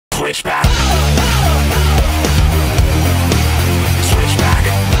Switchback. Switchback.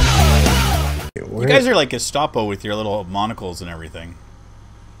 You guys are like Gestapo with your little monocles and everything.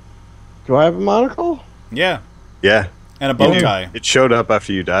 Do I have a monocle? Yeah. Yeah. And a bow tie. It showed up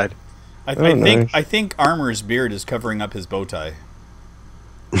after you died. I think Armor's beard is covering up his bow tie.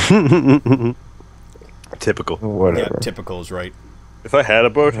 Typical. Whatever. Yeah, typical is right. If I had a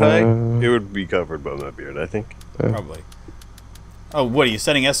bow tie, it would be covered by my beard, I think. Probably. Oh, what, are you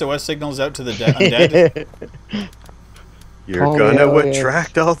sending SOS signals out to the undead? You're gonna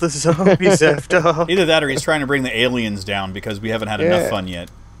attract all the zombies after all. Either that or he's trying to bring the aliens down because we haven't had enough fun yet.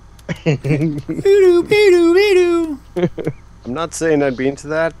 I'm not saying I'd be into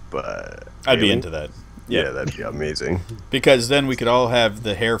that, but... I'd be into that. Yeah, that'd be amazing. Because then we could all have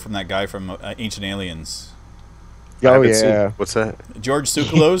the hair from that guy from Ancient Aliens. Oh, yeah. What's that? George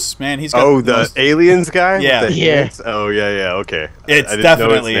Tsoukalos, man, he's got... Oh, the aliens guy? Yeah. Oh, yeah, okay. It's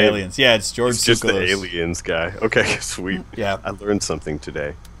definitely aliens. Yeah, it's George Tsoukalos. It's just the aliens guy. Okay, sweet. Yeah. I learned something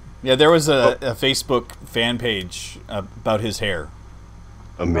today. Yeah, there was a Facebook fan page about his hair.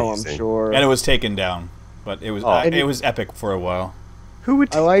 Amazing. Oh, I'm sure. And it was taken down. But it was epic for a while. Who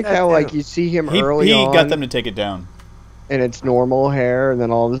would I like how like you see him early on. He got them to take it down. And it's normal hair, and then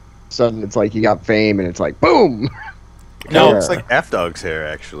all of a sudden it's like he got fame, and it's like boom. No, it's like F-Dog's hair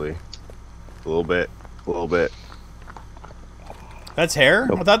actually. A little bit. That's hair?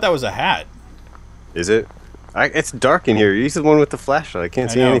 I thought that was a hat. Is it? It's dark in here. He's the one with the flashlight. I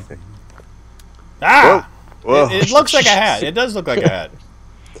can't see anything. Ah! Whoa. It looks like a hat. It does look like a hat.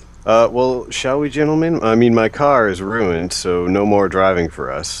 Well, shall we, gentlemen? I mean, my car is ruined, so no more driving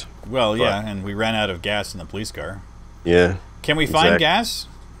for us. Well, yeah, and we ran out of gas in the police car. Yeah. Can we find gas?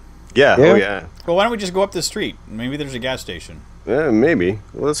 Yeah. Oh, yeah. Well, why don't we just go up the street? Maybe there's a gas station. Yeah, maybe.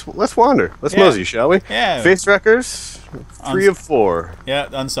 Let's wander. Let's mosey, shall we? Yeah. FaceWreckers, 3 of 4. Yeah,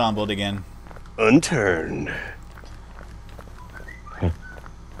 ensembled again. Unturned.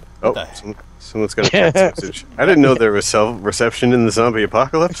 Oh, someone's got a text message. I didn't know there was self-reception in the zombie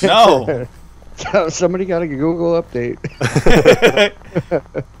apocalypse. No. Somebody got a Google update.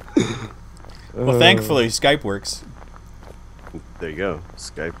 Well, thankfully, Skype works. There you go.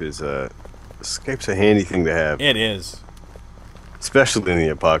 Skype's a handy thing to have. It is. Especially in the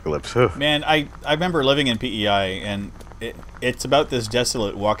apocalypse. Man, I remember living in PEI, and it's about this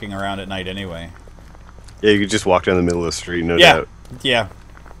desolate walking around at night anyway. Yeah, you could just walk down the middle of the street, no doubt. Yeah.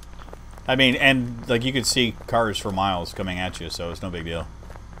 I mean, and like you could see cars for miles coming at you, so it's no big deal.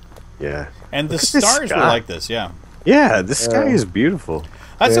 Yeah. And the stars were like this, yeah. Yeah, the sky is beautiful.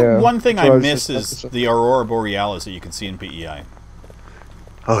 That's the one thing I miss is the Aurora Borealis that you can see in PEI.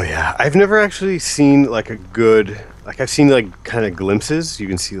 Oh yeah, I've never actually seen like a good, I've seen like kind of glimpses. You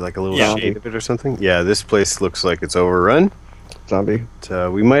can see like a little shade of it or something. Yeah, this place looks like it's overrun. Zombie.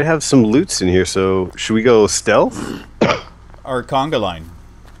 But, we might have some loots in here, so should we go stealth? Or conga line.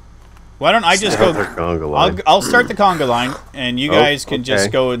 Why don't I just go? Conga line. I'll start the conga line, and you guys can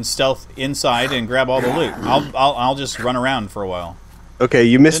just go and stealth inside and grab all the loot. I'll just run around for a while. Okay,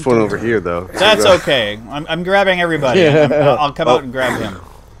 you missed one over here though. That's okay. I'm grabbing everybody. I'll come out and grab him.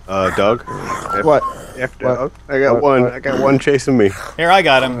 Dog. What? Dog. I got one. I got one chasing me. Here, I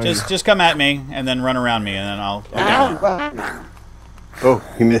got him. Just come at me and then run around me, and then I'll get him. Oh,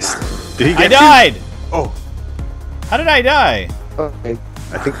 he missed. Did he get died. You? Oh. How did I die? Okay.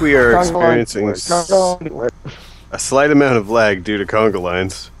 I think we are experiencing a slight amount of lag due to conga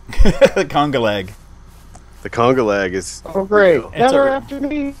lines. The conga lag. The conga lag is... Oh, great. Now they're after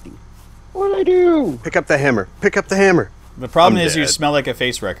me. What'd I do? Pick up the hammer. Pick up the hammer. The problem is you smell like a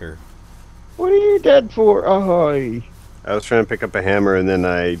face wrecker. What are you dead for? Ahoy. I was trying to pick up a hammer and then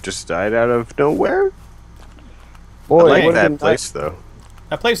I just died out of nowhere. Boy, I like that place, though.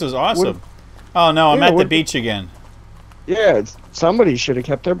 That place was awesome. Oh, no, I'm at the beach again. Yeah, somebody should have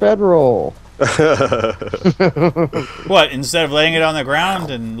kept their bedroll. What, instead of laying it on the ground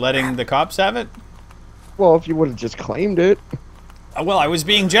and letting the cops have it? Well, if you would have just claimed it. Well, I was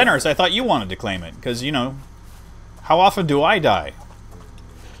being generous. I thought you wanted to claim it. Because, you know, how often do I die?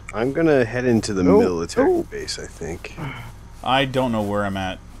 I'm going to head into the military base, I think. I don't know where I'm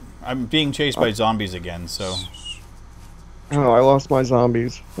at. I'm being chased by zombies again, so... Oh, I lost my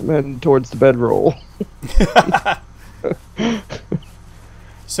zombies. I'm heading towards the bedroll.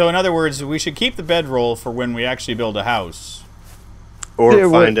 So, in other words, we should keep the bedroll for when we actually build a house. Or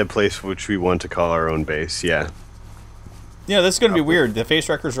find a place which we want to call our own base, yeah. Yeah, that's going to be weird. The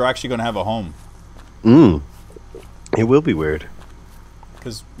FaceWreckers are actually going to have a home. It will be weird.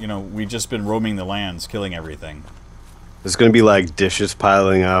 Because, you know, we've just been roaming the lands, killing everything. There's gonna be like dishes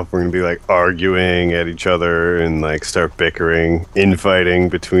piling up. We're gonna be like arguing at each other and like start bickering, infighting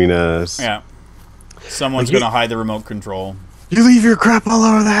between us. Yeah. Someone's Like, gonna hide the remote control. You leave your crap all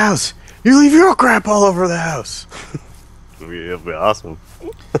over the house. You leave your crap all over the house. It'll be awesome.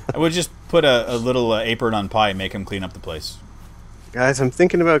 I would just put a little apron on Pie and make him clean up the place. Guys, I'm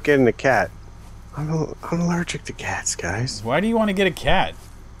thinking about getting a cat. I'm allergic to cats, guys. Why do you want to get a cat?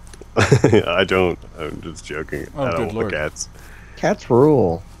 I don't. I'm just joking. Oh, I don't good want lord. cats. Cats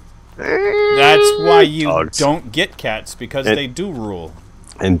rule. That's why you Dogs. don't get cats, because they do rule.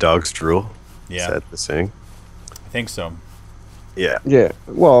 And dogs drool. Yeah. Is that the saying? I think so. Yeah. Yeah.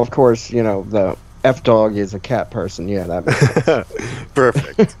 Well, of course, you know, the F-dog is a cat person. Yeah, that makes sense.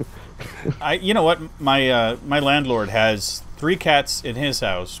 Perfect. You know what? My my landlord has 3 cats in his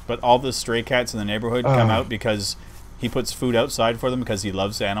house, but all the stray cats in the neighborhood come out because he puts food outside for them because he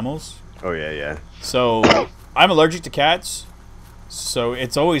loves animals. Oh, yeah, yeah. So I'm allergic to cats, so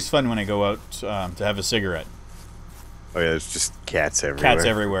it's always fun when I go out to have a cigarette. Oh, yeah, there's just cats everywhere. Cats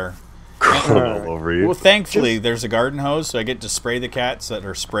everywhere. Crawling all over you. Well, thankfully, there's a garden hose, so I get to spray the cats that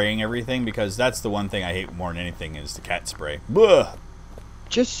are spraying everything, because that's the one thing I hate more than anything is the cat spray. Blah!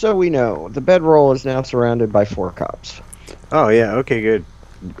 Just so we know, the bedroll is now surrounded by 4 cops. Oh, yeah, okay, good.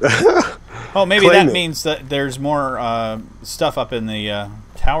 Oh, maybe Claim that it. means that there's more stuff up in the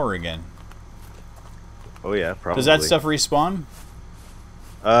tower again. Oh, yeah, probably. Does that stuff respawn?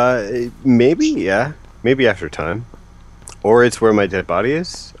 Maybe, yeah. Maybe after time. Or it's where my dead body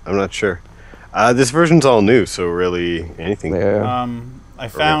is? I'm not sure. This version's all new, so really anything. Yeah. I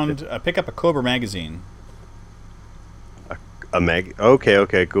found pick up a Cobra magazine. A mag.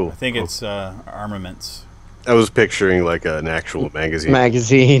 Okay, cool. I think it's armaments. I was picturing like an actual magazine.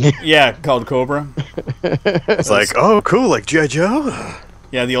 Magazine. Yeah, called Cobra. It's like, oh, cool, like G.I. Joe.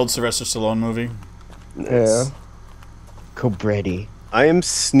 Yeah, the old Sylvester Stallone movie. Yeah. Cobretti. I am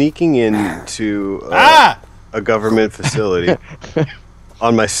sneaking into a government facility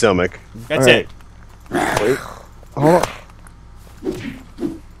on my stomach. That's All right. it. Wait, Hold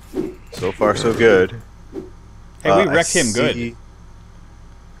on. so far so good. Hey, we wrecked him good.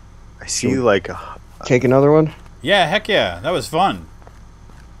 I see like Take another one. Yeah, heck yeah. That was fun.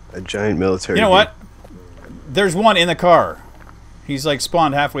 a giant military. You know what? There's one in the car. He's like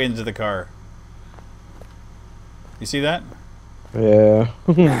spawned halfway into the car. You see that? Yeah.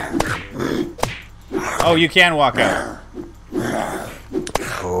 Oh, you can walk out.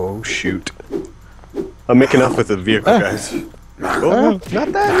 Oh shoot! I'm making up with the vehicle, guys. Oh,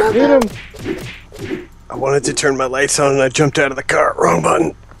 not that. Get him. I wanted to turn my lights on and I jumped out of the car. Wrong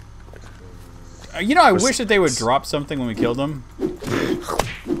button. You know, I wish that they would drop something when we killed them.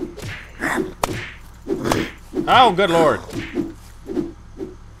 Oh, good lord.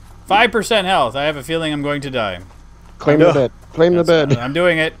 5% health. I have a feeling I'm going to die. Claim the bed. Claim the bed. I'm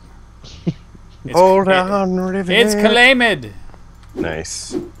doing it. It's, Hold on, Rivet. It's claimed.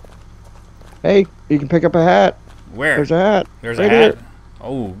 Nice. Hey, you can pick up a hat. Where? There's a hat. There's Right a hat. here.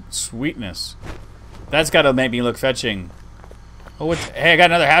 Oh, sweetness. That's got to make me look fetching. Oh, what's... Hey, I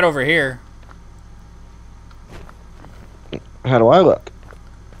got another hat over here. How do I look?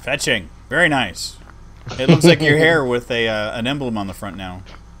 Fetching. Very nice. It looks like your hair with a an emblem on the front now.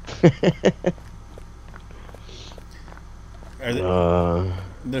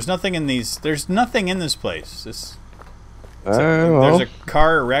 There's nothing in these. There's nothing in this place. Well, There's a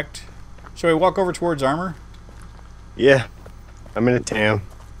car wrecked. Shall we walk over towards armor? Yeah, I'm in a town.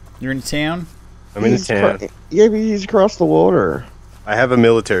 You're in town? I'm in a town. Yeah, but he's across the water. I have a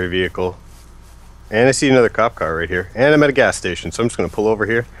military vehicle. And I see another cop car right here. And I'm at a gas station, so I'm just going to pull over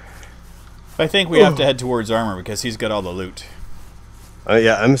here. I think we have to head towards armor because he's got all the loot.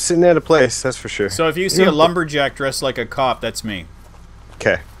 Yeah, I'm sitting at a place, that's for sure. So if you see a lumberjack dressed like a cop, that's me.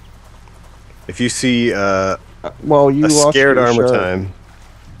 Okay. If you see Well, you a lost scared your armor shirt. time.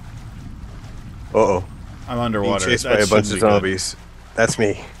 Uh-oh. I'm Being underwater. chased That by a bunch shouldn't of be good. zombies. That's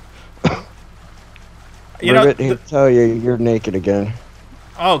me. You know, Rivet, he'll tell you you're naked again.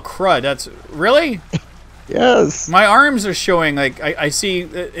 oh crud! That's really. Yes. My arms are showing like I see.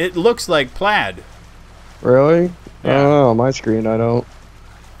 It looks like plaid. Really? Yeah. Oh, on my screen I don't.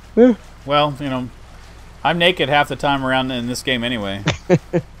 Well, you know, I'm naked half the time around in this game anyway.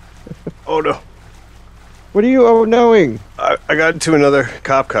 Oh no. What are you knowing? I got into another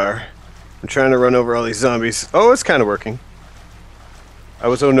cop car. I'm trying to run over all these zombies. Oh, it's kind of working. I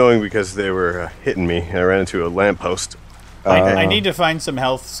was knowing because they were hitting me. I ran into a lamppost. I need to find some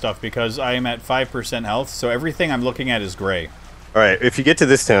health stuff because I am at 5% health, so everything I'm looking at is gray. Alright, if you get to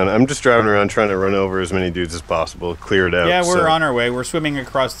this town, I'm just driving around trying to run over as many dudes as possible, clear it out. Yeah, we're so- on our way. We're swimming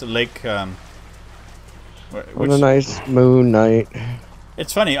across the lake. On a nice moon night.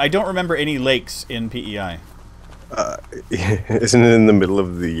 It's funny. I don't remember any lakes in PEI. Isn't it in the middle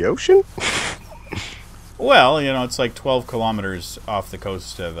of the ocean? Well, it's like 12 kilometers off the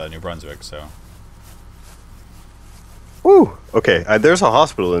coast of New Brunswick, so. Woo! Okay, there's a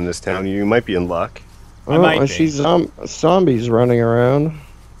hospital in this town. You might be in luck. I see zombies running around.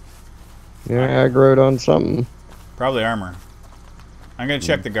 Yeah, aggroed on something. Probably armor. I'm going to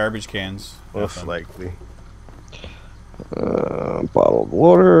check the garbage cans. Most likely. Bottled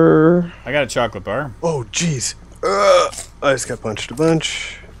water. I got a chocolate bar. Oh, jeez. I just got punched a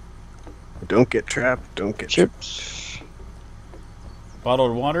bunch. Don't get trapped. Don't get Chips.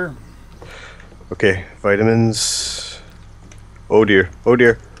 Bottled water. Okay, vitamins. Oh dear. Oh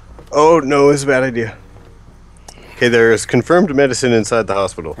dear. Oh no, it's a bad idea. Okay, there is confirmed medicine inside the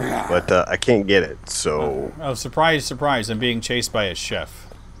hospital, but I can't get it, so... Oh, surprise, surprise. I'm being chased by a chef.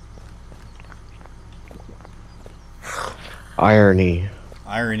 Irony.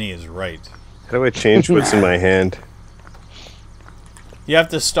 Irony is right. How do I change what's in my hand? You have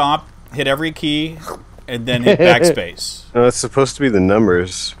to stop, hit every key, and then hit backspace. No, it's supposed to be the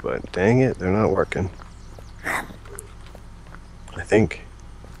numbers, but dang it, they're not working. I think.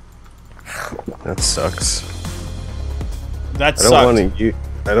 That sucks. That I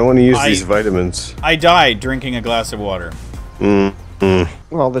don't want to use these vitamins. I died drinking a glass of water.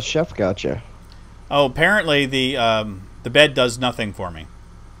 Well, the chef got you. Oh, apparently the bed does nothing for me.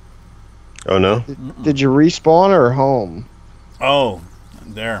 Oh no? Did you respawn or home? Oh,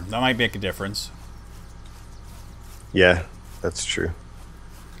 there. That might make a difference. Yeah, that's true.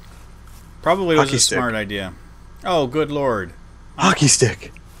 Probably was Hockey a stick. smart idea. Oh, good lord. Hockey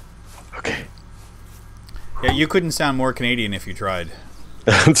stick. Okay. Yeah, you couldn't sound more Canadian if you tried.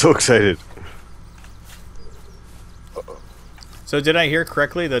 I'm so excited. So did I hear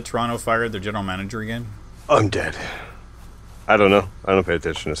correctly that Toronto fired their general manager again? I'm dead. I don't know. I don't pay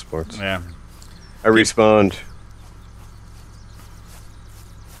attention to sports. Yeah. I respawned.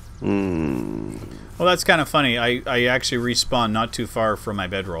 Well, that's kind of funny. I actually respawned not too far from my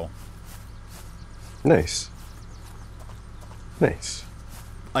bedroll. Nice. Nice.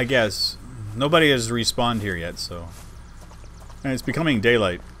 I guess. Nobody has respawned here yet, so... And it's becoming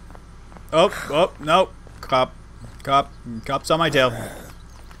daylight. Oh, no. Cop's on my tail.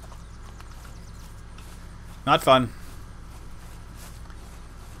 Not fun.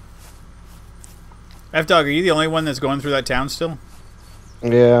 F-Dog, are you the only one that's going through that town still?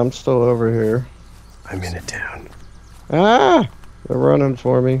 Yeah, I'm still over here. I'm in a town. Ah! They're running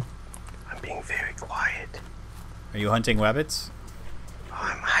for me. I'm being very quiet. Are you hunting rabbits? Oh,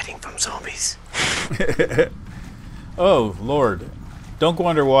 I'm hiding from zombies. Oh, Lord. Don't go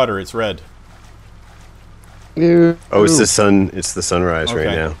underwater, it's red. Ew. Oh, it's the sun. It's the sunrise right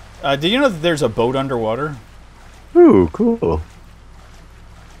Okay. now. Did you know that there's a boat underwater? Ooh, cool.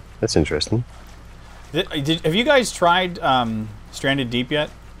 That's interesting. Have you guys tried Stranded Deep yet?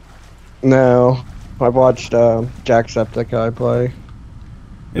 No. I've watched Jacksepticeye play.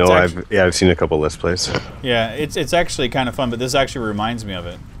 No, I've seen a couple Let's Plays. Yeah, it's actually kind of fun, but this actually reminds me of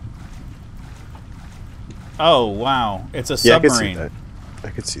it. Oh, wow. It's a submarine. I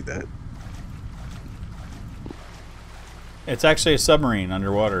could see that. It's actually a submarine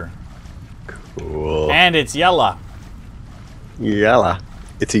underwater. Cool. And it's yellow. Yellow.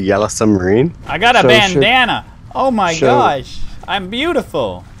 It's a yellow submarine? I got a So bandana. Oh my gosh. I'm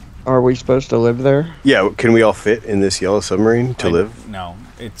beautiful. Are we supposed to live there? Yeah, can we all fit in this yellow submarine to live? No.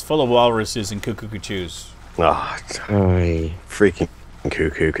 It's full of walruses and cuckoo-cuckoos. Ah, Aye. freaking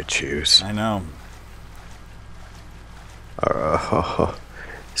cuckoo-cuckoos. I know.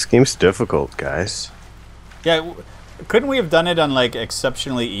 This game's difficult, guys. Yeah, couldn't we have done it on, like,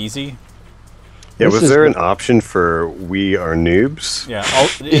 exceptionally easy? Yeah, This was is there an the- option for we are noobs? Yeah.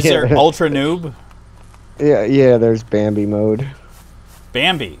 Is there Ultra Noob? Yeah, there's Bambi mode.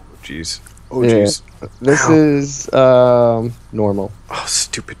 Bambi. Jeez. Oh, Yeah. jeez. This Ow. is normal. Oh,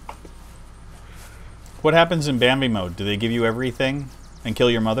 stupid. What happens in Bambi mode? Do they give you everything and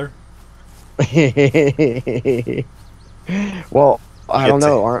kill your mother? Well, I don't It's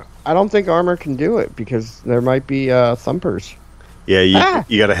know. I don't think armor can do it because there might be thumpers. Yeah,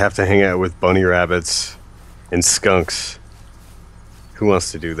 you gotta have to hang out with bunny rabbits and skunks. Who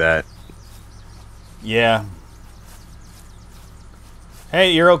wants to do that? Yeah.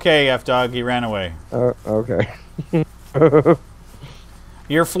 Hey, you're okay, F-Dog. He ran away. Okay.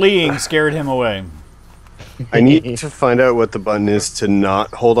 Your fleeing scared him away. I need to find out what the button is to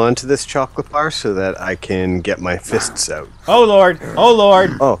not hold on to this chocolate bar so that I can get my fists out. Oh, Lord. Oh,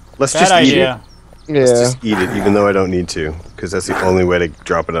 Lord. Oh, let's Bad just eat idea. it. Let's Yeah. just eat it, even though I don't need to, because that's the only way to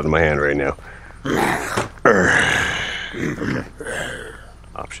drop it out of my hand right now. Okay.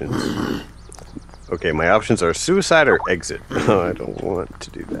 Options. Okay, my options are suicide or exit. Oh, I don't want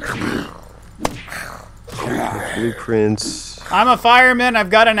to do that. Blueprints. I'm a fireman. I've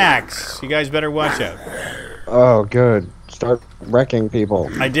got an axe. You guys better watch out. Oh, good. Start wrecking people.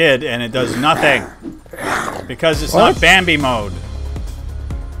 I did, and it does nothing. Because it's What? not Bambi mode.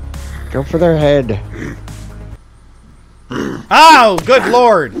 Go for their head. Oh, good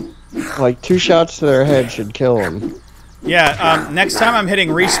lord. Like 2 shots to their head should kill them. Yeah, next time I'm hitting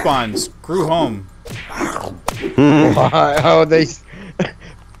respawn, screw home. Why? Oh, they.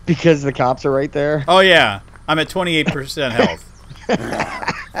 Because the cops are right there. Oh, yeah. I'm at 28% health.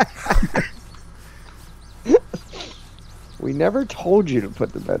 We never told you to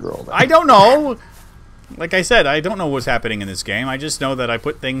put the bedroll down. I don't know. Like I said, I don't know what's happening in this game. I just know that I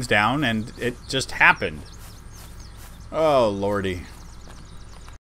put things down, and it just happened. Oh, lordy.